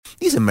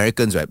these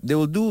Americans, right, they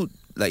will do,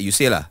 like you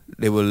say lah,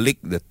 they will lick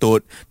the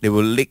toad, they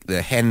will lick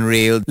the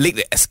handrail, lick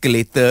the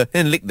escalator,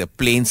 then lick the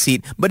plane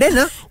seat. But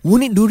then,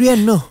 won't eat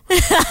durian, no.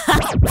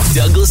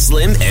 Douglas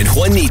Lim and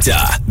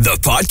Juanita, the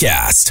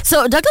podcast.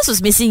 So Douglas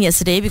was missing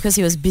yesterday because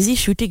he was busy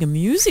shooting a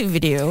music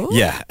video.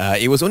 Yeah,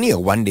 it was only a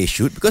one-day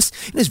shoot because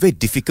it's very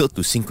difficult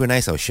to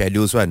synchronize our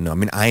schedules. Right? I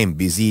mean, I am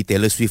busy,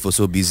 Taylor Swift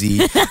also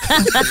busy.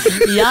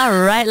 Yeah,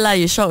 right lah.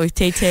 You shot with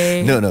Tay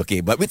Tay. No,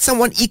 okay. But with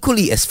someone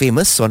equally as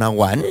famous, Sona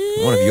Wan,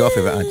 one of your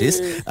favorite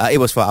artists, it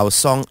was for our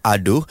song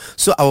Adu.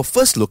 So our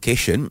first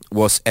location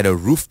was at a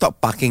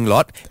rooftop parking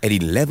lot at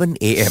 11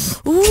 a.m.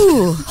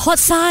 Ooh, hot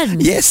sun.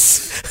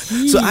 Yes.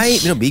 So I,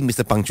 being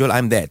Mr. Punctual,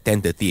 I'm there at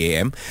 10:30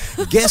 a.m.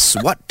 Guess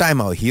what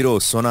time our hero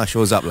Sona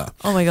shows up lah?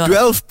 Oh my god.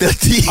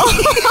 12:30.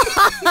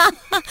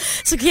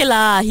 It's okay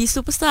lah. He's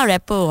superstar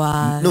rapper.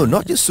 No,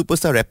 not just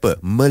superstar rapper,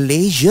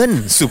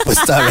 Malaysian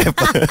superstar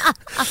rapper.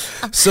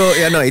 So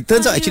it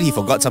turns out actually he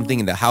forgot something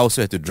in the house,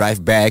 so he had to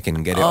drive back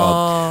and get it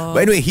all.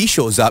 But anyway, he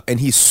shows up and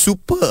he's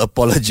super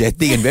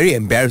apologetic and very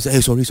embarrassed.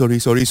 Hey, sorry,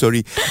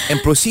 and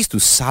proceeds to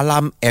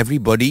salam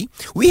everybody.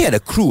 We had a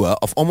crew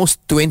of almost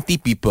 20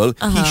 people.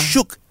 He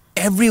shook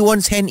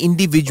everyone's hand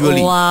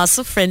individually. Wow,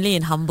 so friendly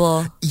and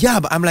humble. Yeah,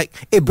 but I'm like,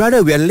 hey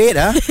brother, we are late,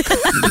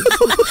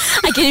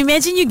 I can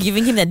imagine you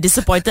giving him that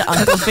disappointed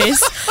uncle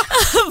face.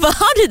 But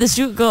how did the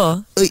shoot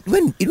go? It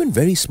went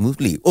very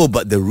smoothly. Oh,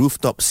 but the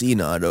rooftop scene,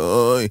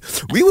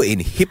 we were in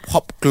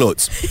hip-hop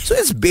clothes. So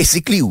it's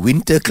basically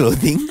winter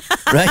clothing,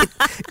 right?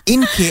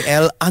 In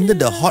KL, under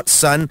the hot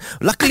sun.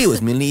 Luckily, it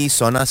was mainly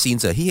Sona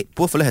scenes.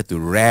 Poor fellow had to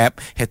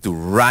rap, had to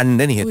run,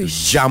 then he had to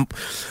jump.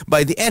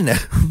 By the end,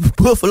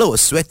 poor fellow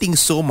was sweating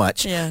so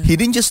much. Yeah. He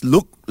didn't just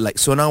look like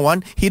Sona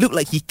Wan, he looked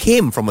like he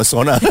came from a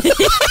sauna.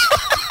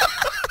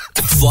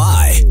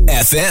 Fly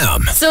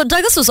FM. So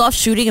Douglas was off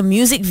shooting a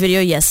music video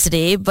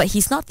yesterday, but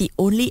he's not the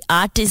only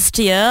artist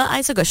here.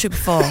 I also got shoot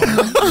before.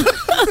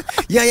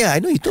 Yeah, I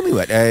know. You told me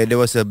what. There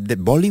was that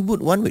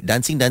Bollywood one with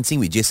Dancing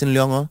with Jason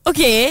Leong.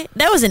 Okay,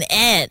 that was an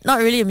ad, not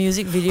really a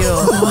music video.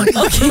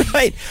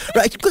 Okay.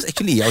 Right. Because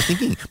actually, I was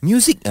thinking,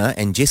 music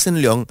and Jason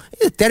Leong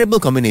is a terrible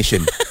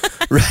combination.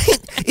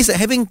 Right? It's like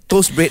having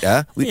toast bread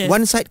with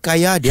one side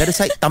kaya, the other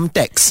side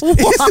thumbtacks.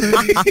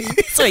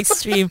 So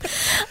extreme.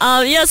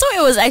 So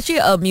it was actually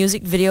a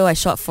music video I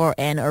shot for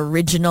an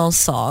original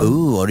song.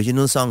 Ooh,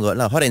 original song got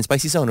hot and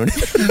spicy sound.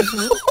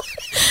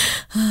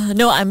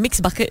 No, I'm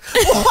Mixed Bucket.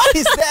 What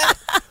is that?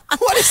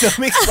 What is a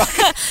Mixed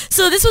Bucket?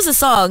 So this was a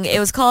song. It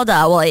was called,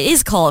 it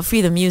is called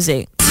Free the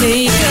Music.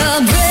 Take a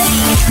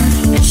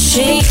break,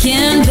 shake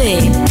and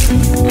bake.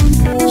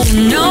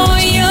 You know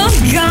you're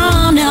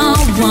gonna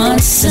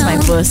want some. This is my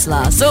verse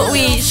lah. So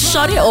we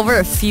shot it over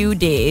a few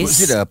days.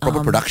 Was it a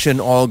proper production?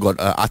 All got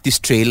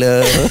artist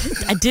trailer?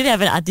 I did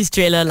have an artist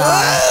trailer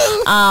lah.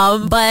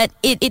 But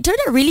it turned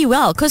out really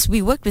well because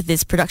we worked with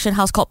this production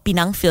house called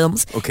Penang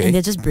Films. Okay. And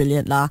they're just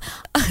brilliant lah.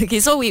 Okay,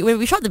 so when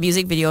we shot the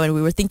music video and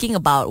we were thinking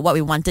about what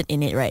we wanted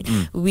in it, right?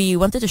 We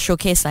wanted to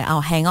showcase like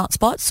our hangout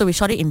spots. So we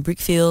shot it in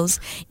Brickfields,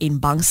 in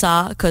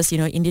Bangsa, because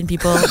Indian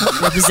people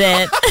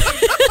represent.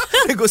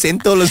 Go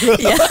Sentol as well.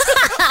 Yeah.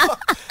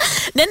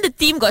 Then the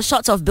team got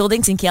shots of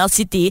buildings in KL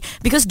City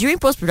because during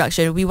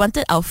post-production, we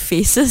wanted our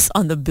faces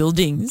on the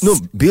buildings. No,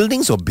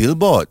 buildings or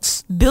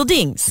billboards?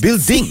 Buildings.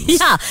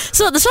 Yeah.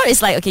 So the shot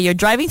is like, okay, you're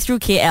driving through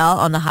KL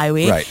on the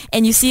highway, right,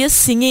 and you see us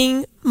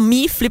singing,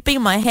 me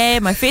flipping my hair,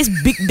 my face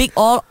big,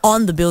 all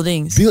on the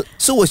buildings.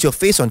 So was your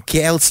face on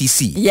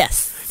KLCC?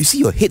 Yes. You see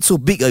your head so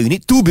big, you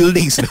need 2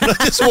 buildings, not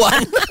just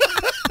one.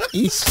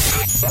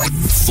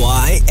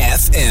 Fly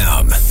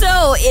FM.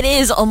 So it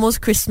is almost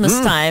Christmas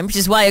time, which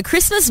is why a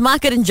Christmas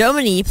market in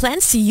Germany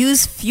plans to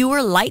use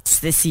fewer lights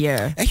this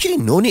year. Actually,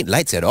 no need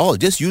lights at all.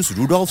 Just use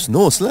Rudolph's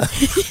nose lah.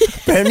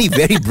 Apparently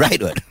very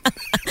bright one.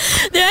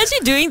 They're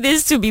actually doing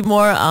this to be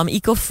more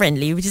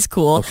eco-friendly, which is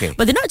cool. Okay.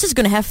 But they're not just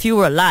going to have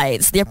fewer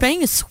lights. They're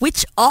planning to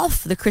switch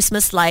off the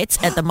Christmas lights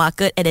at the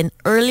market at an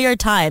earlier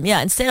time. Yeah,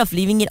 instead of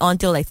leaving it on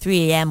till like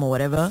 3 a.m. or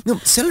whatever. No,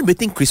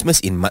 celebrating Christmas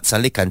in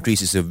Matsale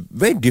countries is a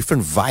very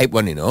different vibe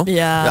one,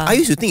 Yeah. I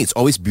used to think it's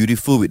always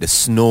beautiful with the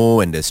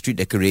snow and the street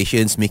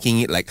decorations,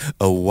 making it like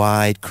a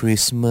white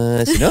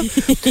Christmas,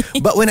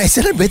 But when I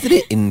celebrated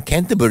it in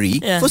Canterbury,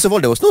 first of all,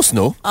 there was no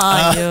snow.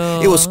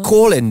 It was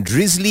cold and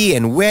drizzly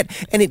and wet,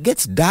 and it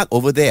gets dark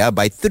over there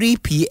by 3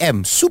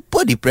 p.m.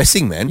 Super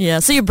depressing, man. Yeah,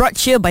 so you brought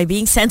cheer by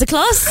being Santa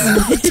Claus?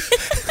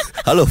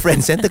 Hello,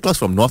 friend. Santa Claus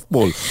from North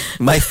Pole.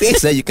 My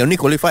face, you can only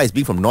qualify as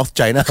being from North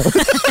China.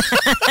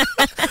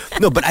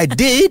 No, but I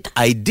did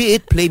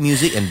play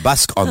music and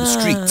busk on the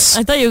streets.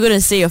 I thought you were going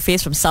to say your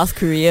face from South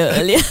Korea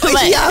earlier.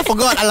 Yeah, I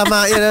forgot.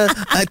 Alamak.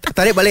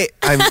 Tarik balik.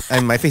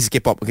 My face is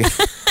K-pop. Okay.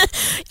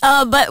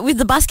 But with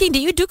the busking,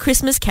 did you do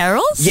Christmas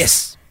carols?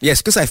 Yes,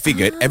 because I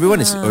figured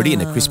everyone is already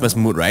in a Christmas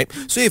mood, right?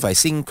 So if I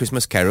sing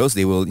Christmas carols,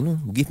 they will,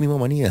 give me more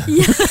money.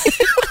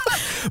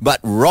 But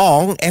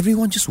wrong,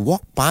 everyone just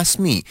walked past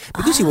me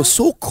because it was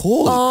so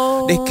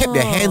cold. They kept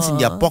their hands in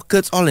their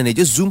pockets all and they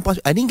just zoomed past.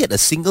 I didn't get a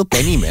single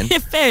penny, man.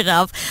 Fair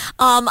enough.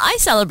 I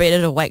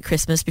celebrated a white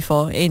Christmas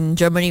before in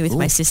Germany with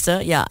my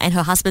sister, and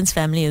her husband's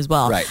family as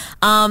well. Right.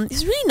 It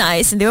was really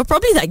nice, and they were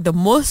probably like the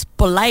most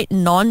polite,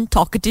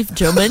 non-talkative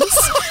Germans.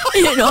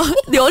 You know,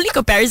 the only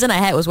comparison I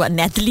had was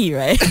Natalie,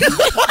 right?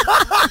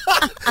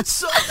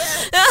 So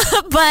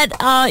bad.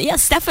 But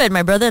Stefan,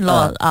 my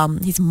brother-in-law,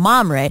 his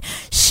mom, right?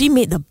 She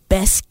made the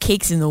best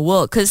cakes in the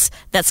world because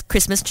that's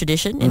Christmas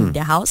tradition in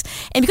their house.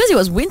 And because it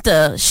was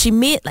winter, she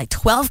made like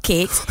 12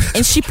 cakes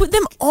and she put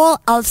them all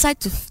outside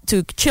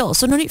to chill.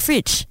 So no need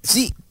fridge.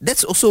 See,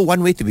 that's also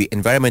one way to be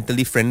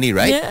environmentally friendly,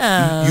 right?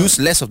 Yeah. Use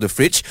less of the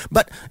fridge.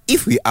 But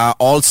if we are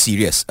all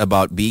serious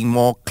about being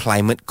more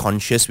climate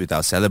conscious with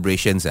our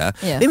celebrations,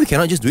 then we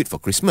cannot just do it for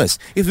Christmas.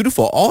 If we do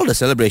for all the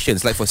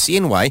celebrations, like for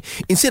CNY,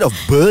 instead of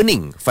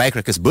burning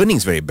firecrackers, burning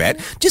is very bad,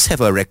 just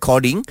have a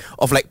recording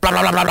of like blah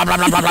blah blah blah blah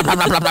blah blah blah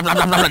blah blah blah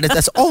blah blah.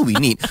 That's all we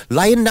need.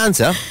 Lion dance,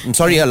 I'm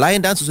sorry,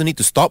 lion dance also need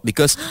to stop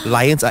because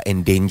lions are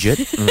endangered.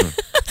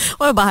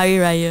 What about Hari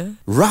Raya?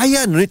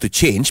 Raya no need to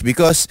change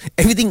because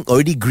everything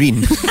already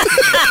green.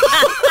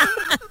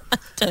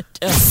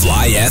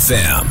 Fly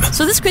FM.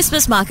 So this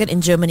Christmas market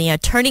in Germany are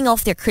turning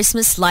off their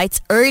Christmas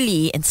lights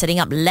early and setting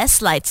up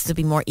less lights to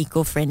be more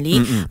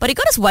eco-friendly. But it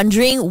got us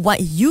wondering what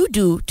you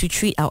do to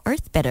treat our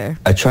earth better.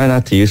 I try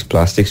not to use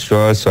plastic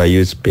straws, so I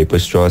use paper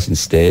straws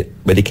instead.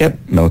 But they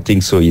kept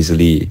melting so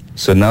easily.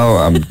 So now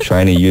I'm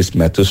trying to use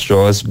metal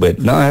straws, but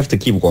now I have to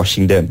keep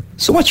washing them.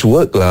 So much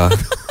work lah.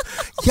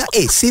 Yeah,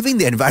 saving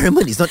the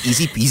environment is not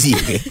easy peasy,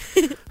 okay?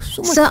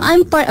 So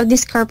I'm part of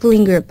this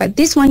carpooling group, but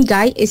this one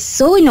guy is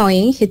so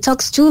annoying. He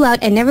talks too loud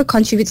and never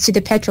contributes to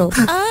the petrol.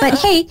 But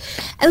hey,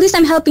 at least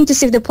I'm helping to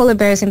save the polar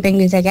bears and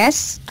penguins, I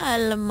guess.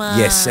 Alamak.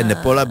 Yes, and the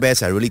polar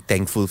bears are really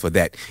thankful for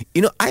that.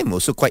 You know, I'm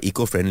also quite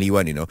eco-friendly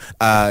one, you know.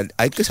 Why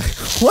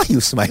are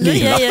you smiling?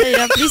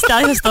 Yeah. Please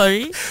tell your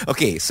story.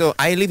 Okay, so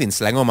I live in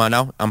Selangor,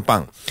 Manau,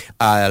 Ampang.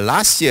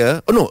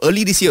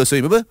 Early this year, so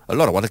remember, a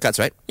lot of water cuts,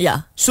 right?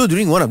 Yeah. So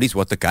during one of these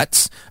water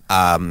cuts,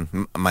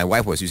 my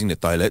wife was using the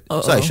toilet.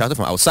 So I shouted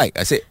from outside.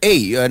 I said,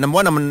 hey,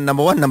 number one,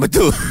 number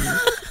two.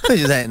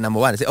 She's like, number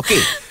one. I said, okay,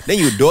 then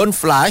you don't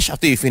flush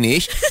after you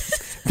finish.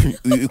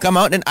 You come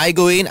out, then I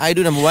go in, I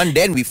do number one,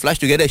 then we flush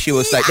together. She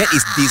was like, that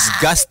is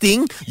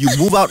disgusting. You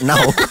move out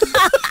now.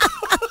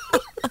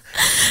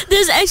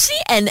 There's actually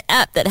an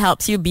app that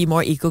helps you be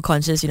more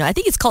eco-conscious. You know, I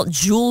think it's called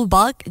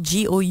Joulebug,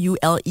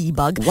 Goule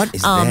bug. What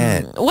is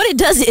that? What it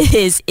does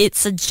is it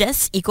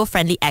suggests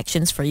eco-friendly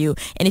actions for you,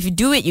 and if you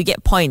do it, you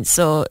get points.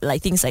 So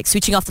like things like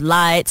switching off the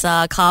lights,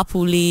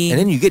 carpooling, And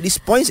then you get these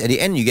points at the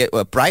end. You get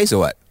a prize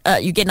or what?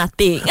 you get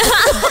nothing.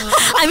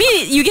 I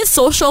mean, you get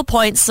social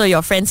points so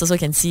your friends also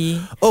can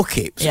see.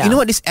 Okay, so you know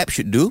what this app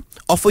should do?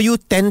 Offer you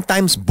 10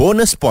 times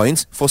bonus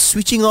points for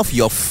switching off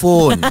your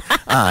phone.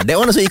 That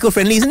one also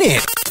eco-friendly, isn't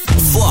it?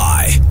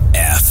 Fly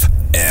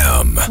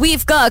FM.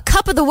 We've got a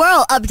Cup of the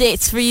World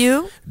updates for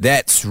you.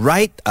 That's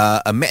right.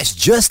 A match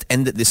just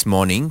ended this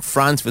morning.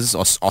 France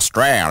versus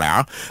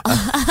Australia.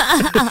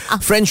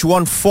 French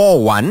won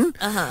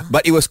 4-1.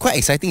 But it was quite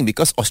exciting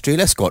because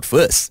Australia scored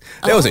first.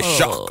 That was a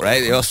shock,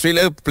 right? The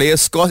Australia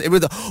players scored.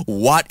 Everybody thought,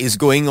 what is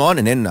going on?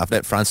 And then after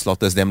that, France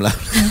slaughters them.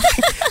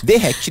 They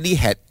actually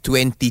had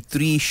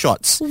 23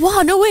 shots.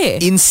 Wow, no way.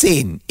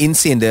 Insane.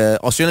 The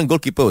Australian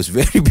goalkeeper was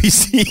very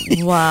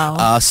busy.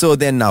 Wow. So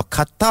then now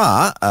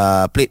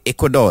Qatar played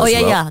Ecuador as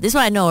well. Yeah. This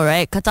one I know,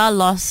 right? Qatar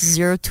lost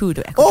 0-2 to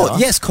Ecuador. Oh,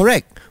 yes,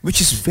 correct. Which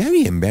is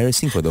very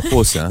embarrassing for the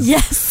host.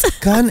 Yes.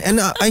 And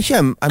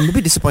actually, I'm a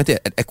bit disappointed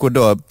at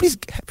Ecuador. Please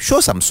show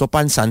some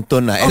sopan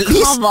santun. At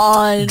least come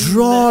on.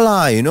 draw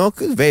lah, you know.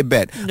 Very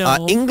bad.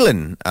 No.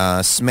 England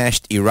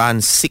smashed Iran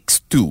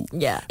 6-2.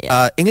 Yeah.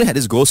 England had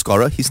this goal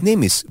scorer. His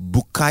name is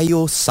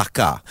Bukayo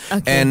Saka.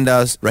 Okay. And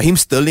Raheem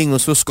Sterling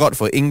also scored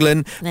for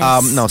England.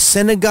 Nice. Now,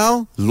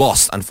 Senegal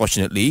lost,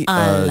 unfortunately.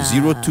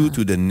 0-2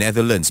 to the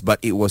Netherlands. But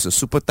it was a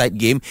super tight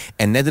game.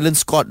 And Netherlands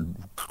scored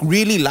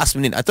really last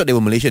minute. I thought they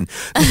were Malaysian.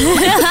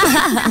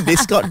 They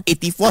scored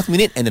 84th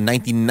minute and the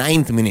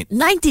 99th minute.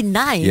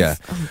 99? Yeah.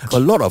 A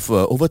lot of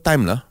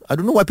overtime lah. I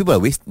don't know why people are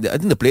wasting. I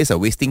think the players are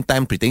wasting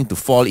time pretending to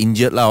fall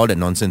injured lah, all that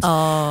nonsense.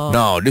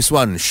 Now, this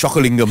one,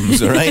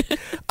 Shockalingams, right?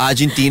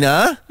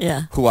 Argentina,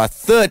 who are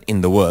third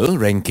in the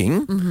world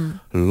ranking,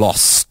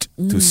 lost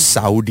to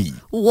Saudi.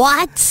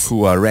 What?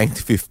 Who are ranked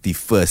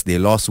 51st. They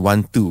lost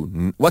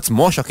 1-2. What's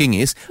more shocking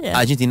is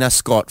Argentina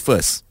scored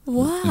first.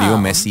 Wow. Leo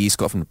Messi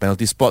scored from the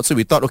penalty spot. So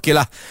we thought, okay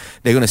lah,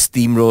 they're going to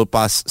steamroll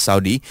past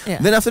Saudi.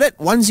 Then after that,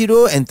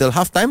 1-0 until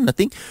halftime,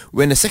 nothing.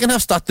 When the second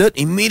half started,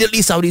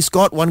 immediately Saudi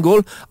scored one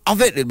goal.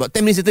 After that, about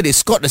 10 minutes later, they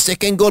scored the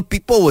second goal.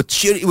 People were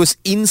cheering. It was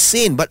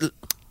insane. But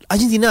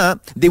Argentina,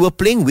 they were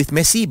playing with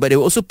Messi, but they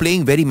were also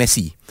playing very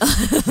messy.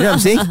 You know what I'm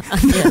saying?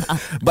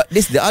 But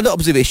the other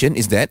observation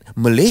is that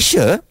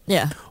Malaysia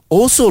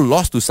also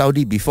lost to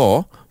Saudi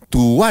before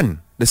 2-1,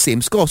 the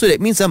same score. So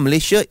that means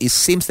Malaysia is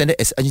same standard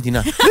as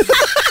Argentina.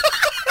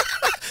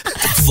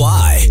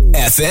 Fly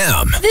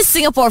FM. This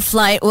Singapore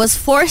flight was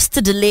forced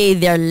to delay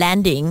their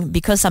landing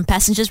because some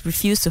passengers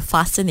refused to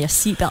fasten their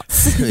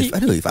seatbelts.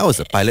 If I was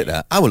a pilot,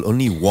 I will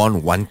only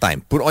warn one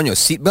time. Put on your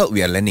seatbelt,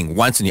 we are landing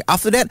once only.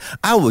 After that,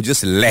 I will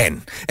just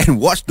land and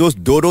watch those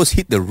dodos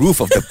hit the roof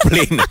of the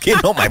plane. Okay,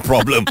 not my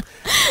problem.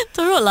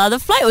 Teruk lah. The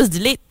flight was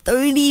delayed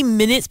 30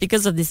 minutes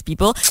because of these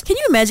people. Can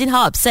you imagine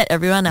how upset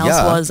everyone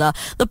else was?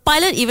 The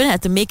pilot even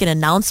had to make an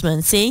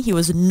announcement saying he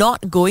was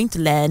not going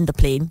to land the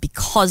plane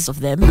because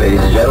of them. Ladies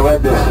and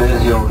gentlemen, this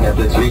is your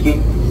captain speaking.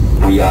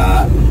 We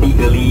are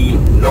legally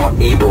not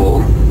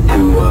able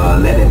to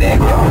land an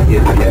aircraft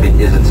if the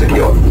cabin isn't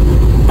secure.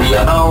 We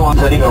are now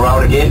turning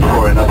around again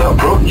for another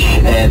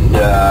approach, and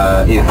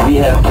if we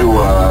have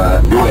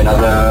to do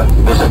another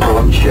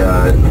misapproach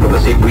for the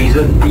same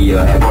reason,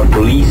 the airport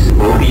police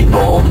will be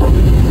involved,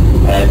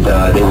 and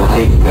they will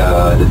take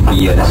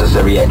the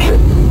necessary action.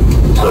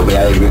 So may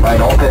I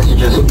remind all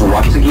passengers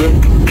once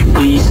again,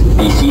 please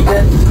be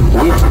seated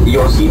with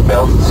your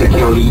seatbelt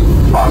securely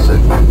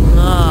fastened.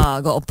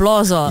 Got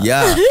applause.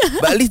 Yeah,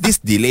 but at least this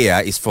delay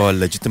is for a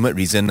legitimate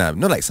reason. Not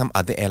like some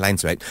other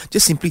airlines, right?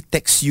 Just simply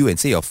text you and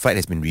say your flight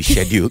has been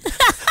rescheduled.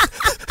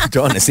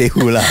 Don't want to say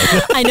who lah.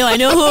 I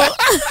know who.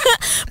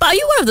 But are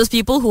you one of those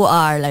people who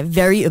are like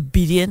very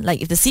obedient?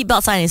 Like if the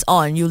seatbelt sign is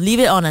on, you leave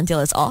it on until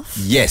it's off?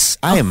 Yes,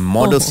 I am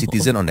model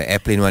citizen on the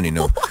airplane one, you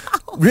know.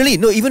 Really?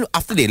 No, even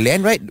after they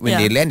land, right? When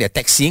they land, they're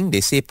taxiing. They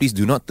say, please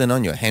do not turn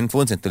on your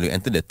handphones until you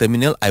enter the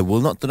terminal. I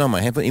will not turn on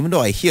my handphone. Even though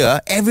I hear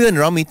everyone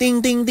around me,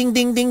 ding, ding, ding,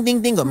 ding, ding,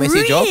 ding, ding, got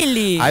message off.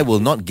 Really? I will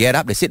not get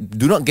up. They said,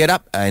 do not get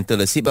up until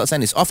the seatbelt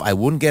sign is off. I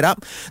won't get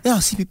up. Then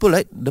I'll see people,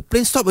 like, the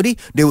plane stop already.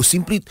 They will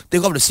simply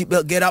take off the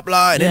seatbelt, get up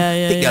lah, and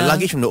then take their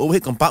luggage from the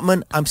overhead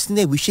compartment. I'm sitting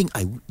there wishing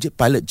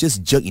pilot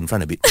just jerk in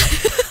front of it.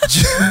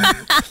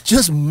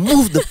 Just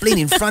move the plane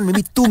in front,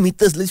 maybe 2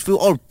 meters. Let's feel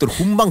all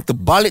terhumbang,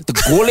 terbalik,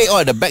 tergolek all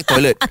at the back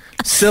toilet.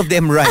 Serve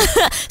them right.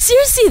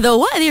 Seriously though,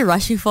 what are they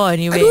rushing for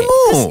anyway? I don't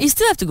know. You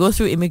still have to go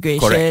through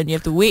immigration. Correct. You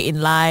have to wait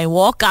in line,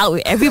 walk out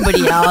with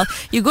everybody else.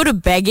 You go to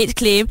baggage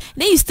claim,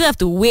 then you still have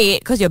to wait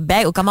because your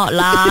bag will come out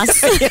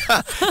last.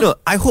 No,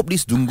 I hope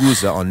these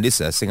dungus on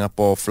this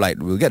Singapore flight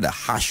will get the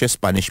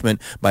harshest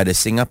punishment by the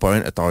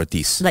Singaporean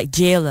authorities. Like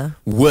jail.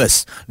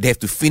 Worse, they have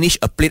to finish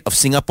a plate of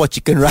Singapore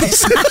chicken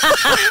rice.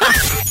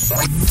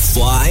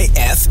 Fly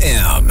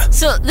FM.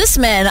 So this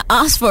man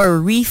asked for a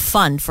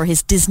refund for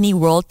his Disney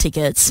World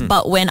tickets,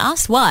 but when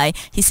asked why,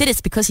 he said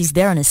it's because he's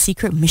there on a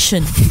secret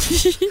mission.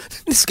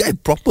 This guy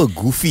proper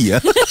goofy.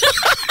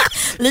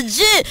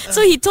 Legit.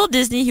 So he told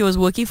Disney he was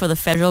working for the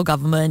federal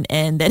government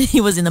and that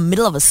he was in the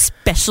middle of a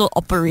special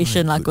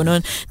operation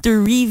to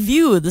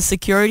review the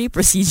security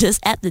procedures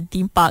at the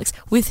theme parks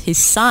with his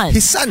son.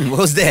 His son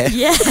was there.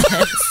 Yes.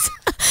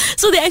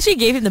 So they actually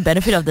gave him the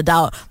benefit of the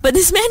doubt. But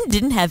this man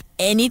didn't have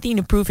anything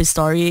to prove his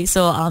story.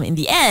 So in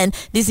the end,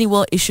 Disney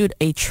World issued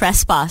a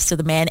trespass to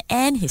the man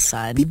and his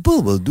son.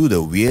 People will do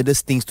the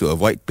weirdest things to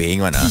avoid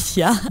paying one.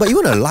 Yeah. But you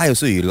want to lie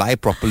also, you lie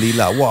properly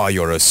lah. Wow,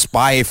 you're a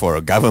spy for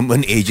a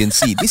government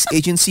agency. This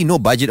agency no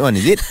budget one,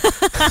 is it?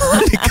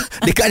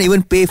 they can't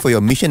even pay for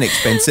your mission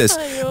expenses.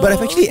 But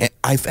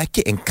I've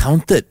actually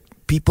encountered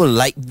people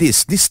like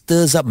this. This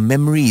stirs up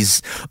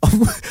memories of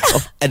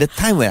at the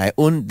time when I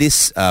owned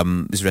this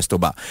resto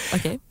bar.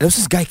 Okay. There was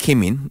this guy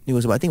came in. It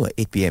was about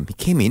 8 p.m. He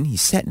came in, he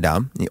sat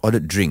down, he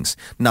ordered drinks.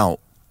 Now,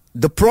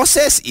 the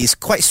process is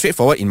quite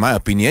straightforward in my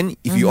opinion.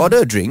 If you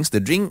order drinks, the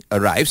drink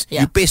arrives,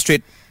 you pay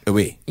straight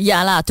away.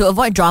 Yeah lah, to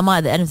avoid drama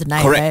at the end of the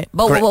night, Correct. right?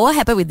 But Correct. what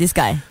happened with this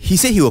guy? He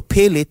said he will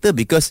pay later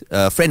because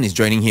a friend is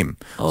joining him.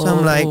 So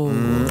I'm like,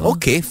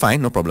 okay,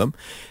 fine, no problem.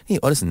 Then he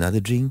orders another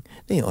drink,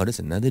 then he orders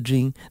another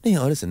drink, then he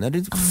orders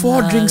another drink.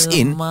 4 drinks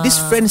in, this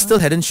friend still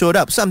hadn't showed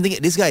up. So I'm thinking,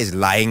 this guy is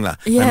lying lah.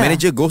 Yeah. My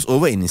manager goes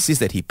over and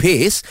insists that he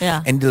pays.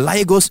 Yeah. And the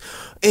liar goes,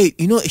 hey,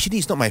 actually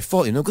it's not my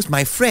fault, because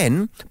my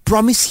friend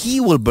promised he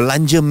will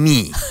belanja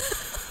me.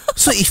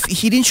 So if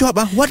he didn't show up,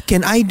 what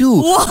can I do?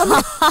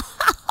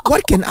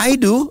 What can I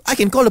do? I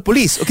can call the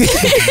police, okay?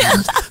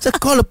 So I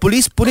call the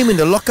police, put him in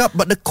the lockup,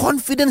 but the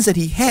confidence that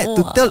he had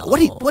to tell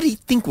what he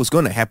think was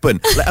going to happen.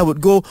 Like I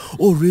would go,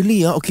 oh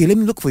really? Okay, let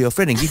me look for your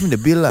friend and give him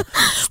the bill.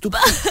 Stupid.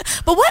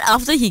 But what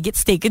after he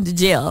gets taken to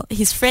jail,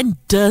 his friend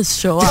does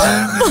show up?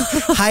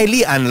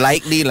 Highly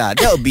unlikely lah.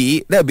 That would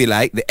be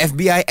like the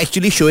FBI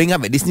actually showing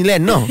up at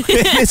Disneyland. No.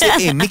 They say,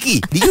 hey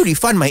Mickey, did you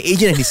refund my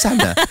agent and his son?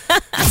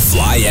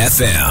 Fly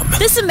FM.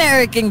 This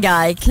American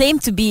guy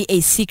claimed to be a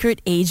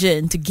secret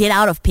agent to get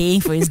out of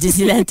paying for his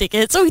Disneyland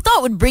ticket. So we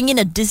thought we'd bring in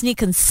a Disney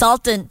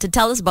consultant to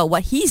tell us about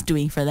what he's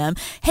doing for them.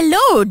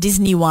 Hello,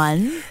 Disney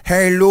One.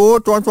 Hello,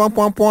 tuan-tuan,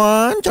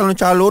 puan-puan,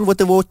 calon-calon,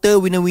 voter-voter,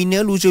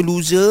 winner-winner,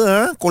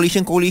 loser-loser,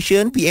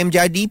 coalition-coalition, PM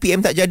jadi,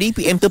 PM tak jadi,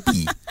 PM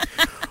tepi.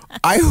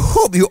 I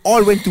hope you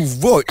all went to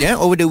vote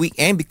over the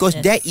weekend because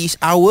that is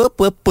our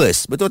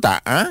purpose. Betul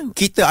tak?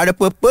 Kita ada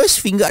purpose,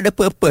 finger ada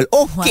purple.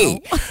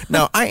 Okay.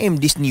 Now, I am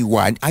Disney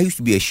One. I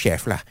used to be a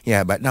chef lah.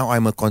 Yeah, but now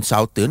I'm a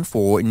consultant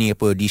for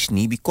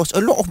Disney because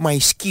a lot of my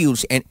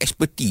skills and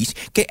expertise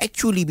can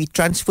actually be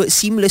transferred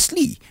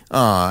seamlessly.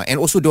 And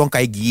also, diorang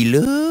kaya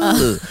gila.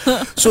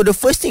 So, the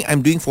first thing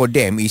I'm doing for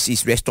them is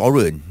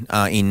restaurant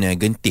in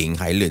Genting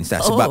Highlands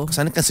lah. Sebab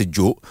sana kan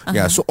sejuk.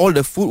 Yeah, so all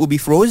the food will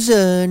be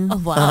frozen.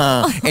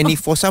 And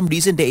if for some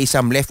reason there is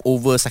some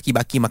leftover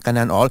saki-baki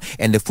makanan all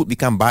and the food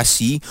become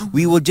basi,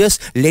 we will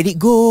just let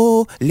it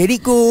go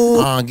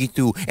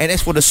gitu. And as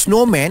for the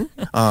snowman,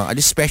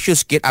 ada special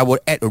sikit. I will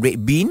add a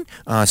red bean,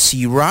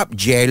 syrup,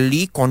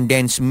 jelly,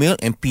 condensed milk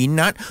and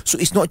peanut. So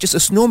it's not just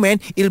a snowman,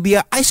 it'll be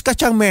a ice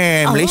kacang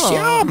man.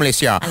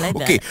 Malaysia. I like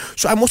okay,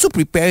 so I'm also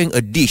preparing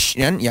a dish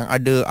yang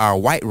ada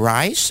white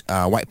rice,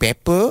 white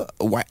pepper,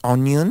 white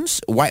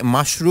onions, white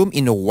mushroom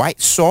in a white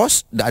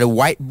sauce, ada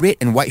white bread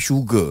and white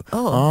sugar.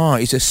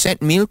 It's a set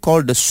meal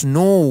called the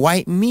Snow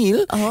White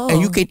meal,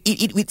 and you can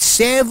eat it with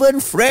 7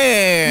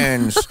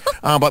 friends.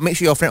 But make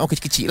sure your friend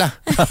kecil-kecil lah.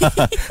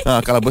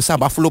 Kalau besar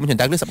buffalo macam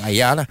Douglas, tak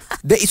payah lah.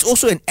 There is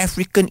also an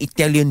African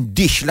Italian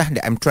dish lah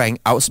that I'm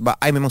trying out sebab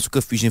I memang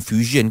suka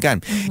fusion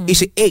kan. It's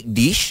an egg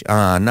dish.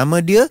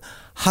 Nama dia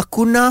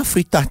Hakuna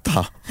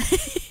Frittata.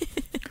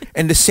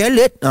 And the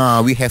salad,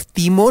 we have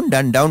timon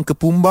dan daun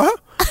kepumba.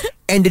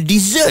 And the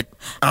dessert,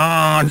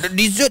 the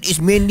dessert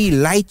is mainly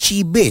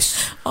lychee based.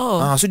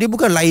 So dia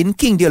bukan Lion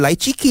King, dia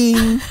lychee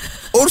king.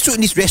 Also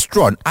in this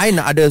restaurant, I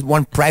nak ada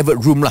one private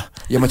room lah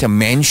yang macam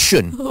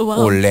mansion.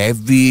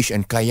 Lavish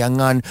and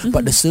kayangan.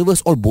 But the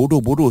servers all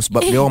bodoh-bodoh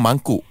sebab dia orang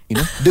mangkuk.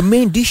 You know, the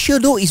main dish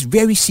though is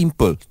very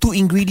simple. 2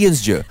 ingredients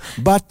je,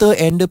 butter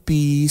and the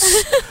peas.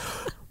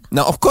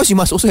 Now, of course, you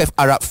must also have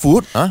Arab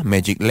food,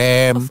 magic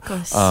lamb,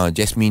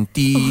 jasmine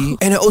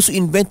tea. And I also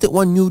invented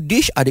one new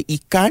dish, ada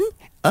ikan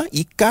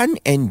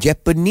and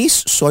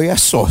Japanese soya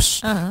sauce.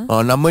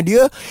 Nama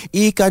dia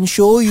Ikan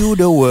Show You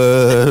the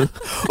World.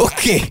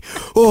 Okay.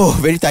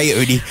 Very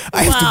tired already.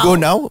 I have to go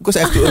now because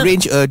I have to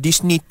arrange a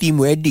Disney team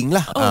wedding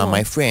lah.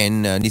 My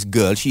friend, this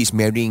girl, she is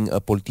marrying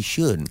a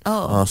politician.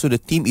 So the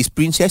theme is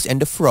Princess and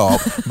the Frog.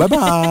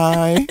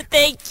 Bye-bye.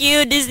 Thank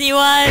you, Disney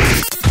One.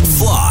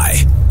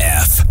 Fly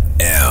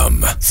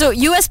FM. So,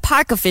 US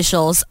park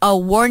officials are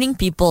warning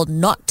people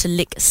not to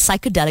lick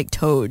psychedelic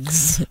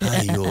toads.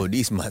 Ayo,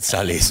 this Mat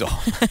Saleh so.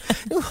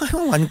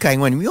 One kind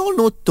one. We all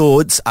know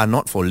toads are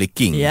not for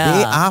licking. Yeah.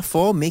 They are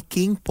for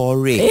making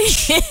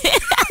porridge.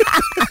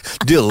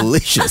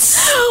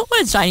 Delicious.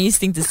 What a Chinese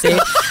thing to say.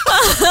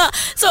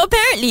 So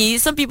apparently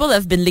some people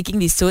have been licking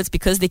these toads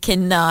because they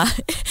can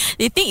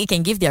they think it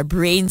can give their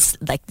brains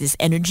like this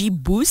energy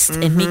boost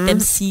and make them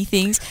see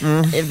things,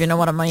 if you know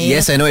what I mean.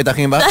 Yes, I know what you're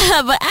talking about.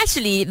 But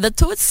actually the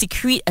toads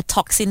secrete a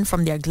toxin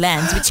from their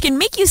glands which can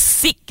make you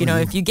sick, you know,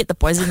 if you get the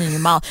poison in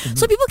your mouth.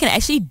 So people can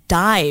actually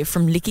die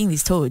from licking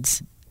these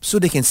toads. So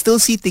they can still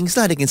see things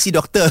lah. They can see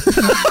doctor.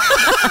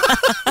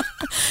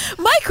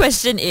 My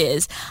question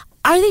is,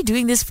 are they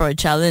doing this for a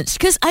challenge?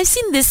 Because I've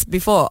seen this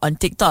before on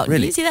TikTok.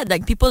 Really? Did you see that?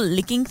 Like people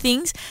licking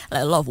things.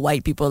 Like a lot of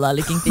white people are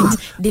licking things.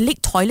 They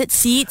lick toilet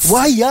seats.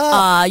 Why?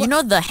 Yeah. You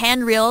know the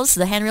handrails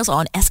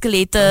on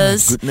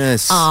escalators. Oh,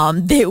 goodness.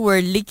 They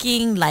were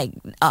licking like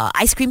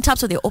ice cream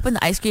tubs. So they open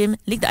the ice cream,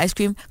 lick the ice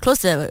cream,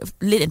 close the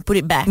lid and put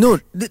it back. No,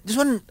 this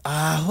one,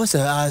 what's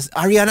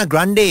Ariana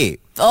Grande.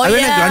 Oh,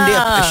 Ariana yeah.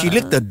 Grande, she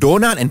licked the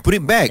donut and put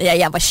it back.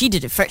 Yeah, but she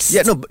did it first.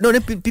 Yeah, no,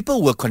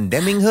 people were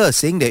condemning her,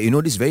 saying that, you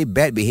know, this is very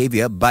bad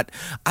behavior. But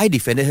I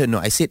defended her. No,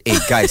 I said, hey,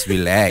 guys,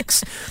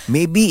 relax.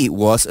 Maybe it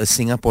was a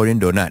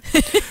Singaporean donut.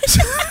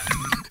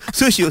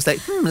 So she was like,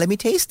 let me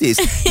taste this.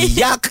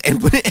 Yuck, and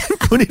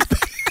put it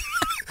back.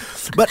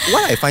 But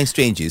what I find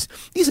strange is,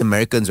 these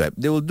Americans, right,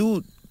 they will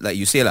do, like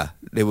you say lah,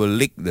 they will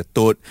lick the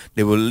toad,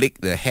 they will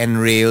lick the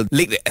handrail,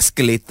 lick the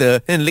escalator,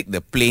 then lick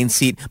the plane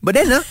seat. But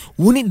then,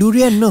 won't it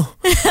durian? No.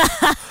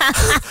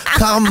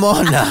 Come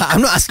on,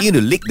 I'm not asking you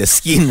to lick the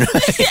skin,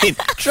 right?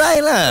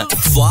 Try lah.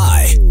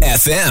 Fly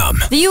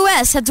FM. The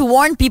US had to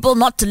warn people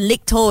not to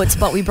lick toads,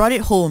 but we brought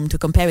it home to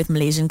compare with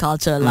Malaysian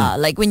culture lah.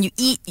 Like when you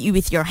eat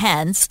with your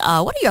hands,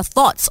 what are your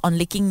thoughts on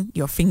licking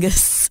your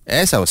fingers?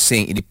 As I was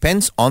saying, it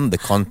depends on the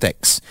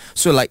context.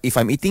 So like if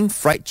I'm eating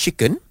fried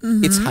chicken,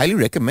 it's highly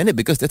recommended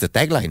because that's the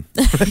tagline.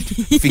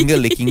 Finger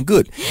licking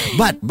good.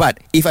 But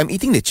if I'm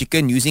eating the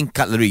chicken using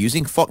cutlery,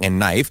 using fork and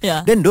knife,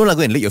 then don't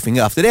go and lick your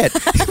finger after that.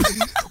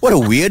 What a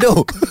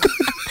weirdo.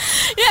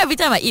 You know, every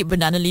time I eat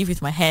banana leaf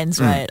with my hands,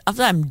 right,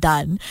 after I'm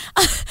done,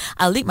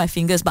 I'll lick my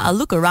fingers, but I'll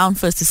look around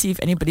first to see if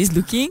anybody's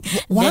looking.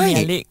 Why? Then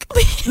I lick.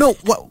 No,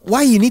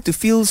 why you need to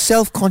feel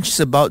self-conscious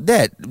about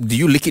that? Do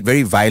you lick it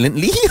very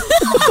violently?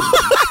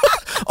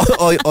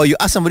 or you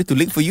ask somebody to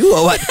lick for you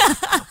or what?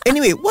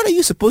 Anyway, what are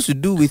you supposed to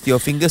do with your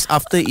fingers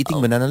after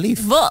eating banana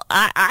leaf? Well,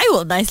 I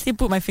will nicely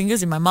put my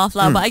fingers in my mouth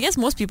lah, but I guess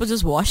most people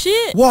just wash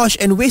it. Wash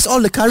and waste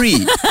all the curry,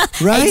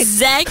 right?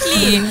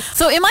 Exactly.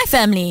 So in my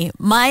family,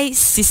 my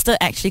sister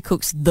actually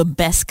cooks the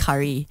best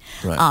curry.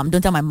 Right.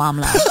 Don't tell my mom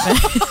lah.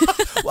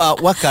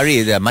 What curry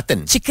is that?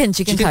 Mutton? Chicken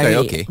Chicken curry. curry,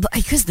 okay. But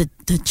because the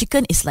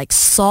chicken is like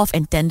soft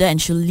and tender,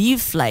 and she'll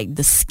leave like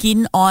the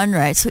skin on,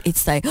 right? So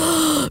it's like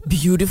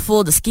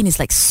beautiful. The skin is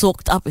like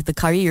soaked up with the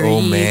curry already.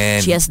 Oh,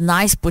 man. She has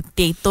nice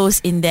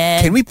potatoes in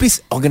there. Can we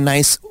please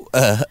organize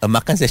a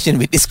makan session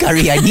with this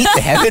curry? I need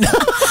to have it.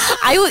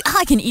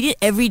 I can eat it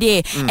every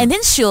day. And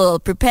then she'll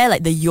prepare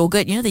like the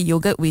yogurt, you know, the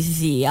yogurt with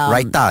the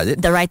Raita, is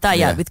it? The raita,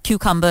 Yeah. with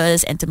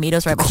cucumbers and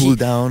tomatoes, right? But cool she,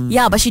 down.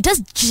 Yeah, but she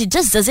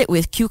just does it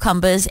with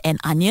cucumbers and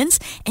onions,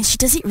 and she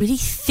does it really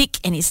thick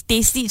and it's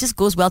tasty. It just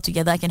goes well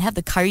together. I can have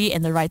the curry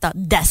and the raita.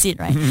 That's it,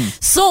 right?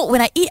 So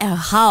when I eat at her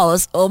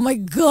house, oh my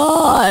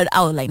god,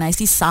 I will like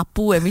nicely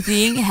sapu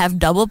everything, have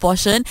double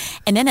portion,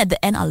 and then at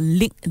the end I'll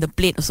lick the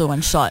plate also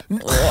one shot.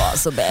 Oh,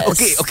 so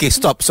best. Okay,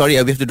 stop. Sorry,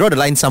 we have to draw the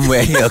line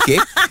somewhere here, okay?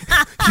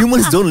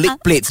 Humans don't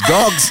lick plates.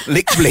 Dogs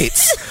lick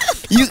plates.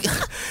 You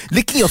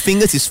licking your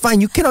fingers is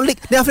fine. You cannot lick.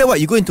 Then after that, what?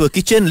 You go into a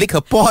kitchen, lick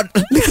a pot,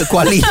 lick a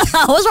kuali.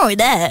 What's wrong with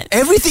that?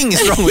 Everything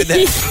is wrong with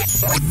that.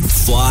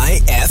 Fly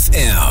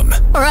FM.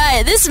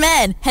 Alright, this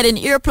man had an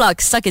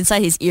earplug stuck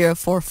inside his ear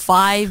for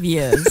 5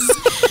 years.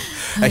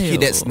 Actually,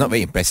 that's not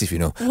very impressive, you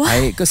know.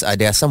 What? Because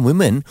there are some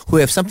women who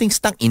have something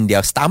stuck in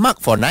their stomach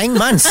for 9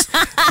 months.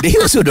 They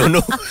also don't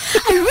know.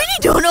 I really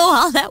don't know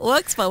how that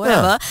works, but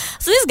whatever.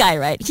 So this guy,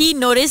 right, he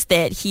noticed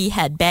that he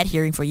had bad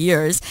hearing for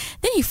years.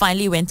 Then he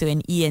finally went to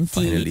an ENT.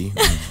 Finally.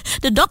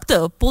 The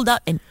doctor pulled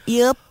out an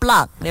ear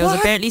plug that was What?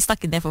 apparently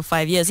stuck in there for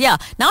 5 years. Yeah,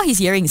 now his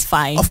hearing is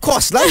fine. Of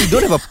course, you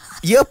don't have a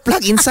ear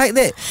plug inside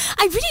there.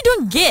 I really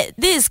don't get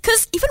this,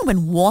 because even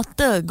when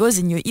water goes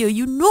in your ear,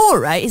 you know,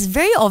 right? It's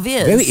very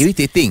obvious. Very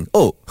irritating.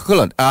 Oh, hold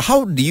on.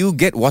 How do you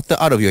get water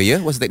out of your ear?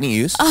 What's the technique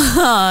you use?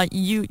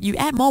 You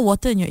add more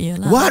water in your ear.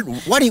 lah.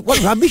 What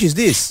rubbish is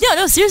this?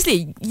 No,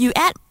 seriously. You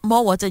add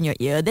more water in your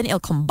ear, then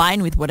it'll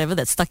combine with whatever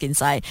that's stuck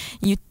inside.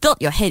 You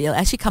tilt your head, it'll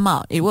actually come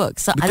out. It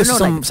works. So, Because I don't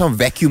know, like some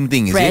vacuum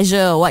thing, is it?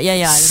 pressure or what? Yeah, I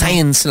don't know.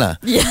 Science lah.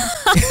 Yeah.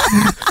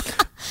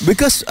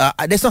 Because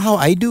that's not how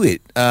I do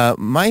it.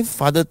 My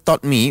father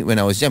taught me when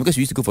I was young, because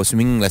we used to go for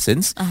swimming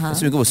lessons.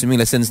 So we go for swimming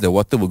lessons, the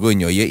water will go in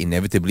your ear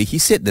inevitably. He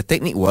said the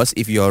technique was,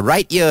 if your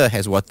right ear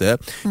has water,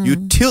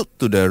 you tilt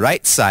to the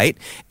right side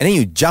and then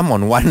you jump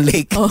on one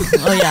leg. Oh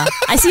yeah.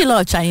 I see a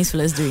lot of Chinese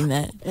fellas doing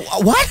that.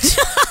 What?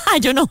 I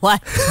don't know why.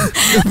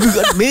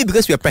 Maybe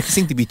because we are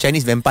practicing to be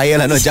Chinese vampire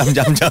lah. No, jump.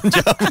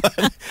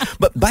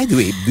 But by the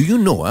way, do you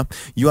know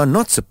you are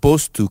not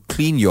supposed to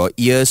clean your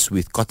ears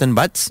with cotton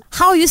buds?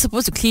 How are you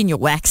supposed to clean your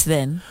wax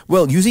then?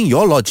 Well, using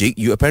your logic,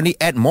 you apparently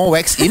add more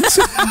wax in.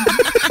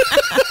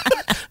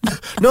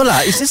 No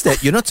lah, it's just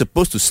that you're not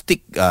supposed to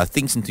stick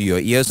things into your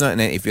ears, and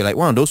then if you're like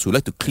one of those who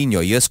like to clean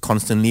your ears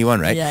constantly,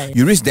 right? Yeah.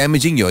 You risk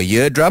damaging your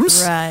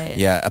eardrums. Right.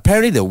 Yeah.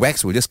 Apparently the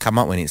wax will just come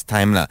out when it's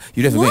time lah.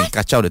 You don't have to go and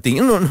kachau the thing.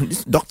 No,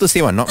 this doctor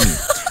say one, not me.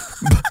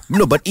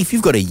 But if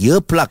you've got a ear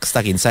plug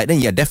stuck inside, then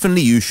yeah,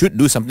 definitely you should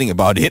do something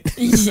about it.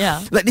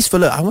 Yeah. Like this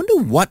fella, I wonder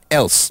what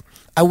else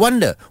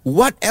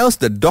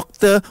the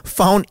doctor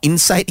found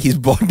inside his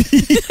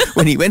body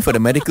when he went for the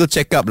medical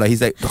checkup. Like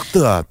he's like,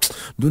 doctor,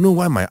 don't know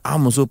why my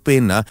arm also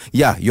pain.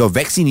 Yeah, your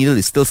vaccine needle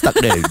is still stuck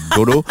there,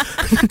 dodo.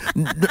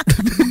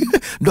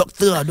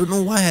 Doctor, I don't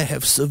know why I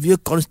have severe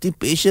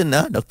constipation.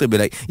 Doctor be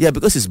like, yeah,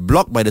 because it's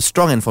blocked by the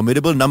strong and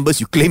formidable numbers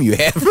you claim you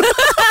have.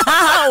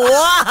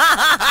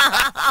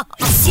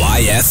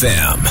 Fly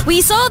FM.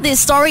 We saw this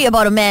story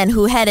about a man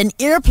who had an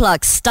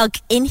earplug stuck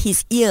in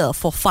his ear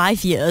for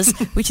 5 years,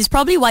 which is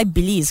probably why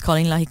Billy is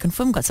calling. He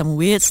confirmed got some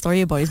weird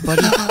story about his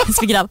body. Let's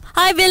pick it up.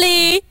 Hi,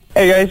 Billy.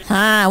 Hey guys,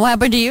 What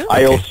happened to you?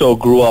 I also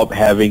grew up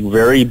having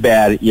very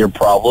bad ear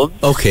problems.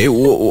 Okay,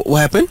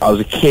 what happened? I was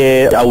a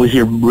kid. I would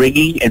hear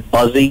ringing and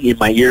buzzing in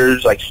my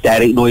ears, like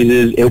static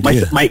noises.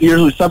 My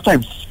ears would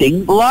sometimes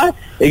sting a lot.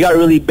 It got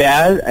really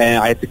bad,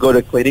 and I had to go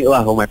to clinic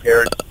with my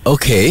parents.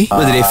 Okay,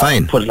 what did they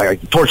find? Put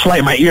like a torchlight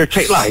in my ear.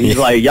 Check lah. He's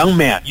like, young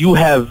man, you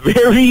have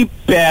very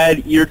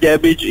bad ear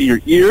damage in your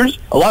ears.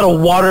 A lot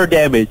of water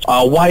damage.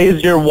 Why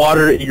is there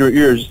water in your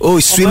ears? Oh,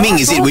 swimming,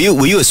 is it? Were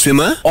you a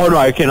swimmer? Oh no,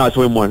 I cannot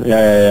swim one.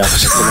 Yeah.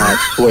 Cannot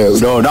swim.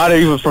 No, not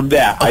even from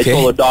that. Okay. I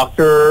told a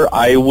doctor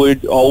I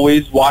would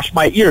always wash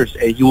my ears,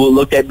 and he would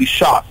look at me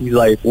shocked. He's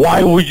like,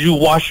 "Why would you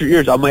wash your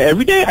ears?" I'm like,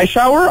 "Every day I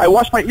shower, I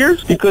wash my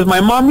ears because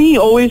my mommy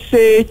always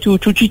say to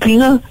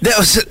chitinga."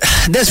 That's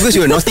because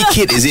you're a naughty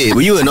kid, is it?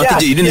 Were you a naughty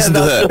kid? You didn't listen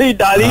to her?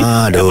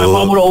 And my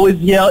mom would always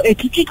yell, "Hey,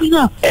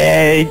 chitinga!"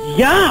 And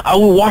yeah, I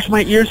would wash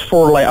my ears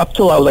for up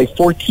till I was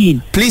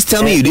 14. Please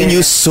tell me you didn't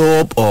use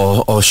soap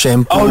or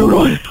shampoo. Oh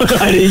no,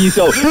 I didn't use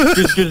soap.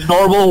 just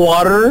normal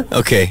water.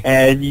 Okay.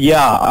 And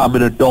yeah, I'm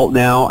an adult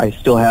now. I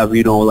still have,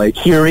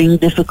 hearing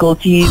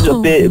difficulties a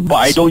bit, but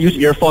I don't use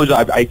earphones.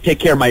 I take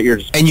care of my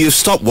ears. And you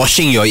stopped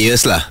washing your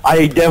ears lah.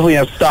 I definitely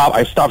have stopped.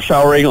 I stopped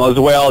showering as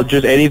well.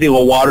 Just anything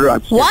with water,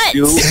 I'm What? I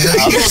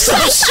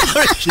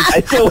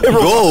stay away from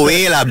Go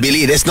away lah,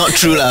 Billy. That's not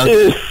true lah.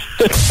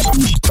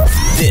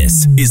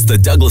 This is the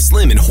Douglas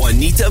Lim and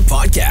Juanita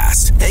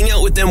podcast. Hang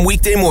out with them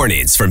weekday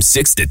mornings from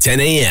 6 to 10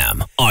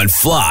 a.m. on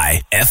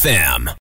Fly FM.